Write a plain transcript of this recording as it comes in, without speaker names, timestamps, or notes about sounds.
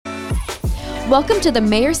Welcome to the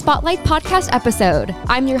Mayor Spotlight podcast episode.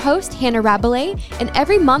 I'm your host, Hannah Rabelais, and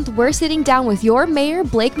every month we're sitting down with your mayor,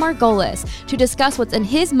 Blake Margolis, to discuss what's in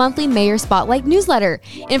his monthly Mayor Spotlight newsletter.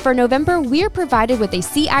 And for November, we are provided with a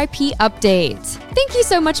CIP update. Thank you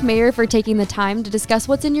so much, Mayor, for taking the time to discuss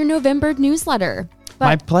what's in your November newsletter.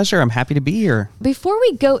 My pleasure. I'm happy to be here. Before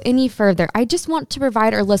we go any further, I just want to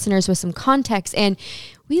provide our listeners with some context, and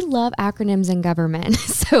we love acronyms in government.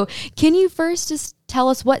 So can you first just tell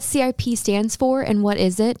us what CIP stands for and what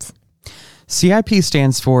is it? CIP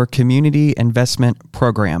stands for Community Investment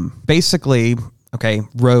Program. Basically,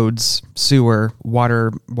 roads, sewer,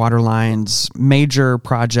 water lines, major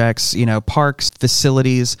projects, parks,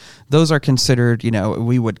 facilities, those are considered,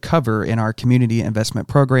 we would cover in our community investment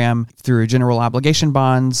program through general obligation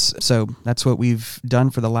bonds. So that's what we've done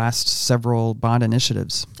for the last several bond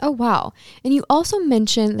initiatives. Oh, wow. And you also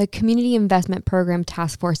mentioned the Community Investment Program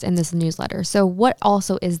Task Force in this newsletter. So what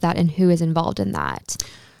also is that and who is involved in that?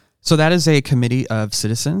 So that is a committee of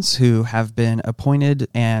citizens who have been appointed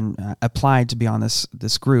and applied to be on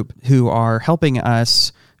this group, who are helping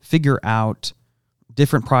us figure out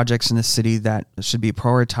different projects in the city that should be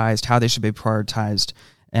prioritized, how they should be prioritized,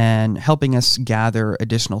 and helping us gather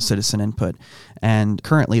additional citizen input. And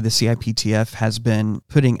currently the CIPTF has been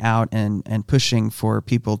putting out and pushing for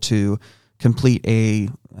people to complete a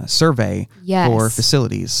survey for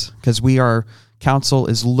facilities, because council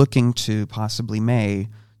is looking to possibly May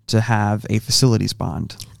to have a facilities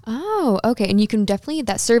bond. Oh, okay. And you can definitely,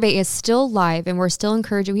 that survey is still live and we're still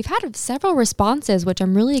encouraging. We've had several responses, which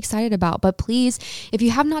I'm really excited about. But please, if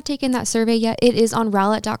you have not taken that survey yet, it is on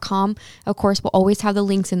rowlett.com. Of course, we'll always have the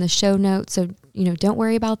links in the show notes. So, don't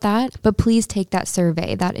worry about that. But please take that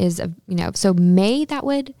survey. That is, so May that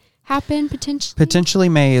would happen potentially? Potentially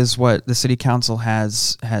May is what the city council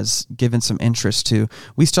has given some interest to.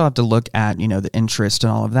 We still have to look at, the interest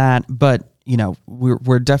and all of that. But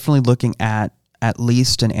we're definitely looking at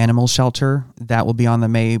least an animal shelter that will be on the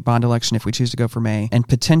May bond election if we choose to go for May, and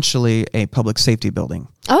potentially a public safety building.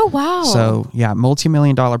 Oh, wow. So yeah,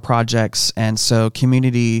 multi-million-dollar projects. And so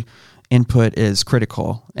community input is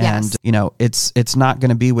critical. Yes. And, it's not going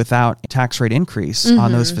to be without tax rate increase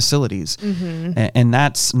on those facilities. Mm-hmm. And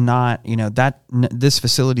that's not, this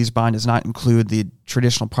facilities bond does not include the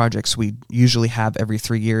traditional projects we usually have every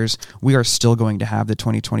 3 years. We are still going to have the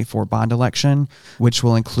 2024 bond election, which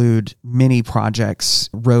will include many projects,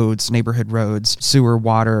 roads, neighborhood roads, sewer,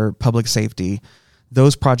 water, public safety.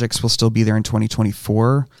 Those projects will still be there in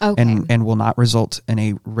 2024 and will not result in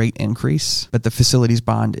a rate increase, but the facilities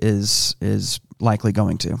bond is likely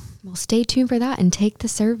going to. Well, stay tuned for that and take the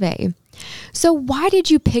survey. So why did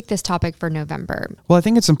you pick this topic for November? Well, I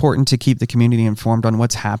think it's important to keep the community informed on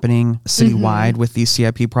what's happening citywide with these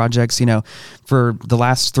CIP projects. For the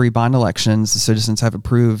last 3 bond elections, the citizens have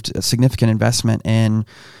approved a significant investment in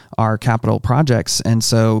our capital projects. And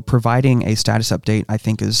so providing a status update, I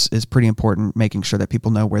think, is pretty important, making sure that people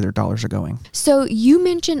know where their dollars are going. So you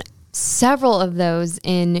mentioned several of those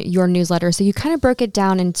in your newsletter. So you kind of broke it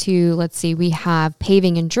down into, we have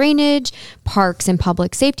paving and drainage, parks and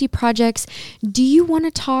public safety projects. Do you want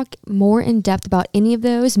to talk more in depth about any of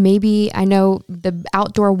those? Maybe, I know the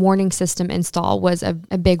outdoor warning system install was a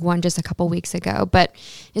big one just a couple weeks ago, but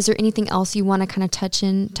is there anything else you want to kind of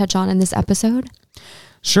touch on in this episode?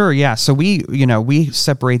 Sure. Yeah. So we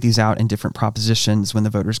separate these out in different propositions when the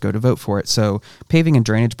voters go to vote for it. So paving and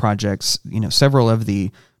drainage projects, several of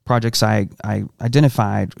the projects I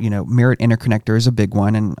identified, Merritt Interconnector is a big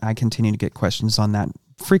one, and I continue to get questions on that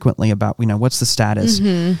frequently about, what's the status.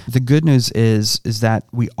 The good news is that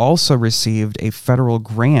we also received a federal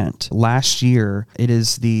grant last year. It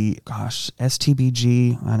is the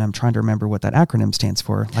STBG, and I'm trying to remember what that acronym stands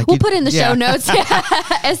for. We'll put it in the show notes.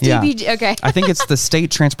 STBG. Yeah. Okay. I think it's the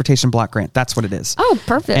State Transportation Block Grant. That's what it is. Oh,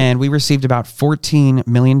 perfect. And we received about $14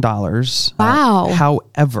 million. Wow.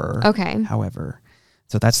 However,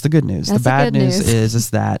 so that's the good news. The bad news is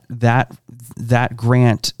that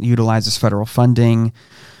grant utilizes federal funding,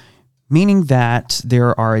 meaning that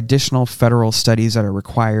there are additional federal studies that are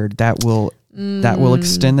required that will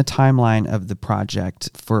extend the timeline of the project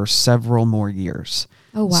for several more years.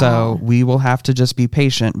 Oh, wow. So we will have to just be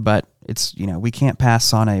patient, but it's, we can't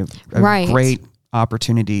pass on a great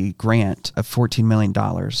opportunity grant of $14 million.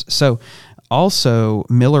 So also,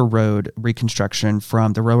 Miller Road reconstruction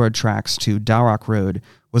from the railroad tracks to Dalrock Road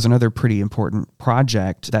was another pretty important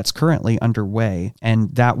project that's currently underway,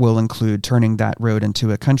 and that will include turning that road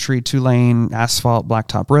into a country 2-lane asphalt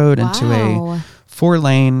blacktop road into a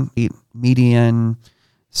 4-lane median,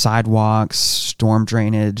 sidewalks, storm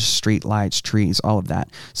drainage, street lights, trees, all of that.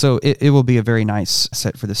 So it will be a very nice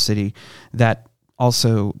set for the city that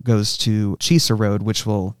also goes to Chisa Road, which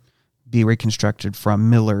will be reconstructed from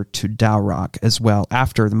Miller to Dow Rock as well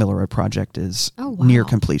after the Miller Road project is near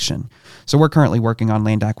completion. So we're currently working on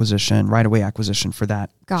land acquisition, right-of-way acquisition for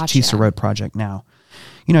that Chisa Road project now.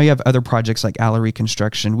 You know, you have other projects like alley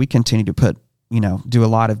reconstruction. We continue to do a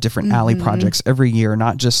lot of different alley projects every year,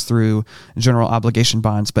 not just through general obligation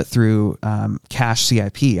bonds, but through cash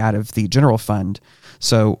CIP out of the general fund.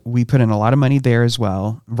 So we put in a lot of money there as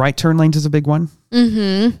well. Right turn lanes is a big one.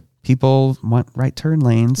 Mm-hmm. People want right turn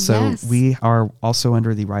lanes. So we are also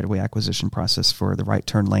under the right-of-way acquisition process for the right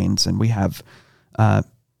turn lanes. And we have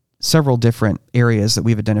several different areas that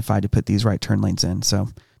we've identified to put these right turn lanes in. So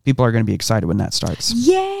people are going to be excited when that starts.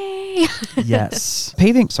 Yay! Yes.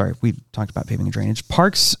 We talked about paving and drainage.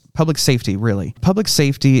 Parks, public safety, really. Public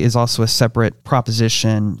safety is also a separate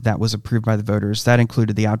proposition that was approved by the voters. That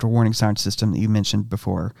included the outdoor warning sign system that you mentioned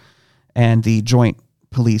before and the joint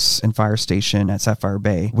police and fire station at Sapphire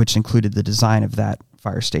Bay, which included the design of that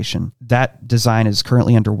fire station. That design is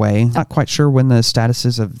currently underway. Not quite sure when the status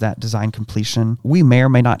is of that design completion. We may or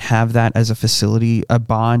may not have that as a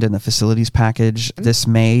bond in the facilities package this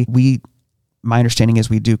May. My understanding is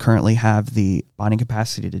we do currently have the bonding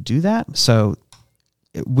capacity to do that. So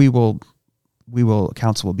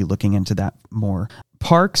council will be looking into that more.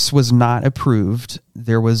 Parks was not approved.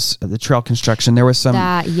 There was the trail construction. There was some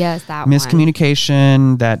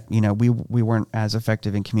miscommunication that, we weren't as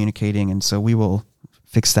effective in communicating. And so we will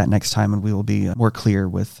fix that next time, and we will be more clear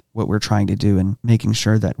with what we're trying to do and making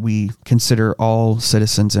sure that we consider all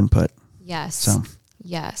citizens' input. Yes.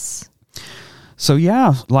 So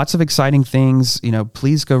yeah, lots of exciting things.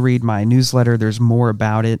 Please go read my newsletter. There's more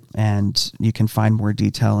about it, and you can find more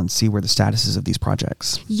detail and see where the status is of these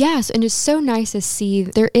projects. Yes, and it's so nice to see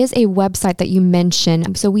there is a website that you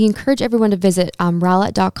mentioned. So we encourage everyone to visit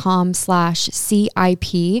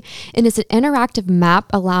rowlett.com/CIP, and it's an interactive map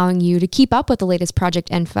allowing you to keep up with the latest project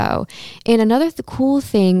info. And another cool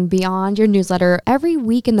thing beyond your newsletter, every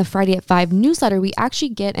week in the Friday at 5 newsletter, we actually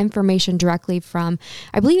get information directly from,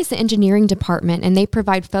 I believe it's the engineering department, and they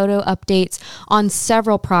provide photo updates on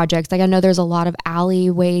several projects. Like I know there's a lot of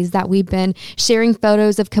alleyways that we've been sharing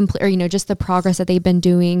photos of just the progress that they've been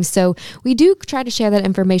doing. So we do try to share that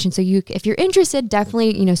information. So if you're interested,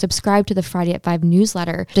 definitely, subscribe to the Friday at 5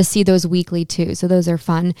 newsletter to see those weekly too. So those are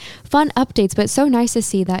fun updates, but so nice to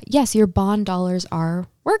see that, yes, your bond dollars are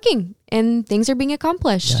working and things are being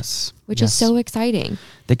accomplished, which is so exciting.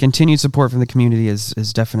 The continued support from the community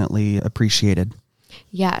is definitely appreciated.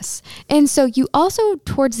 Yes. And so you also,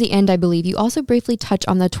 towards the end, I believe, you also briefly touch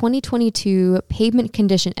on the 2022 Pavement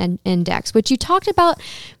Condition Index, which you talked about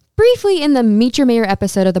briefly in the Meet Your Mayor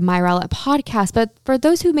episode of the My Rowlett podcast. But for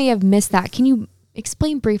those who may have missed that, can you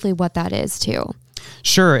explain briefly what that is too?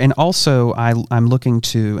 Sure. And also, I'm looking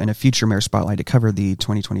to, in a future Mayor Spotlight, to cover the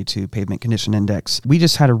 2022 Pavement Condition Index. We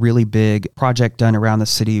just had a really big project done around the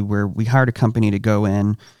city where we hired a company to go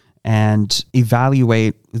in and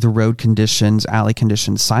evaluate the road conditions, alley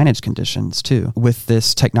conditions, signage conditions too, with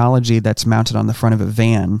this technology that's mounted on the front of a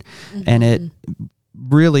van. And it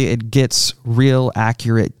gets real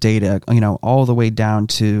accurate data, all the way down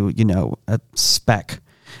to, a speck.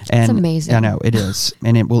 And it's amazing. I know it is.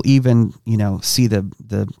 And it will even, see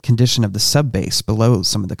the condition of the sub base below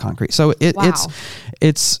some of the concrete. So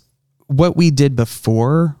it's what we did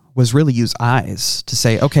before was really use eyes to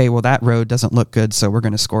say, okay, well, that road doesn't look good, so we're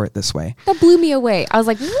going to score it this way. That blew me away. I was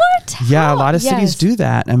like, what? Yeah, a lot of cities do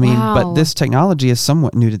that. I mean, but this technology is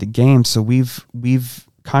somewhat new to the game, so we've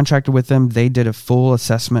contracted with them. They did a full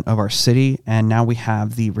assessment of our city, and now we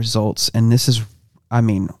have the results. And this is,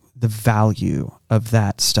 the value of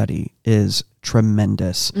that study is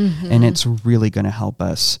tremendous, and it's really going to help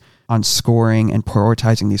us on scoring and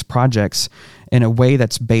prioritizing these projects in a way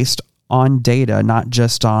that's based on data, not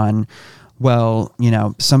just on,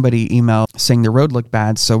 somebody emailed saying the road looked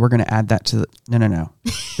bad, so we're going to add that to the... No.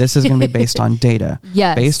 This is going to be based on data.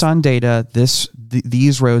 Yes. Based on data,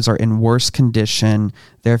 these roads are in worse condition,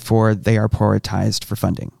 therefore they are prioritized for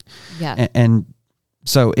funding. Yeah. And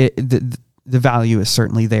so the value is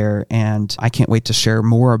certainly there, and I can't wait to share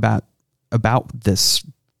more about this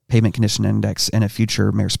Pavement Condition Index in a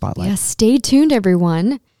future Mayor Spotlight. Yes, stay tuned,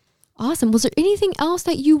 everyone. Awesome. Was there anything else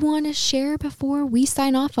that you want to share before we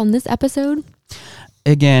sign off on this episode?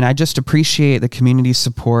 Again, I just appreciate the community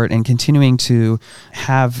support and continuing to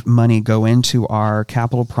have money go into our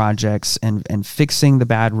capital projects and fixing the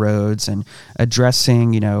bad roads and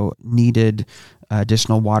addressing, needed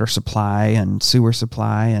additional water supply and sewer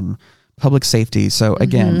supply and public safety. So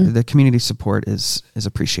again, the community support is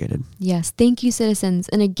appreciated. Yes. Thank you, citizens.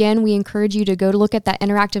 And again, we encourage you to go to look at that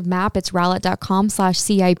interactive map. It's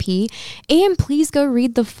rowlett.com/CIP. And please go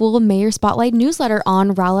read the full Mayor Spotlight newsletter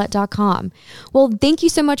on rowlett.com. Well, thank you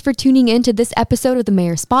so much for tuning in to this episode of the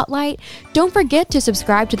Mayor Spotlight. Don't forget to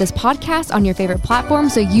subscribe to this podcast on your favorite platform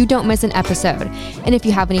so you don't miss an episode. And if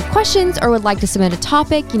you have any questions or would like to submit a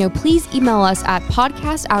topic, please email us at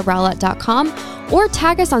podcast@rowlett.com or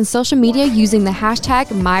tag us on social media using the hashtag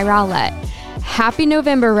MyRowlett. Happy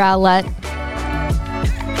November, Rowlett.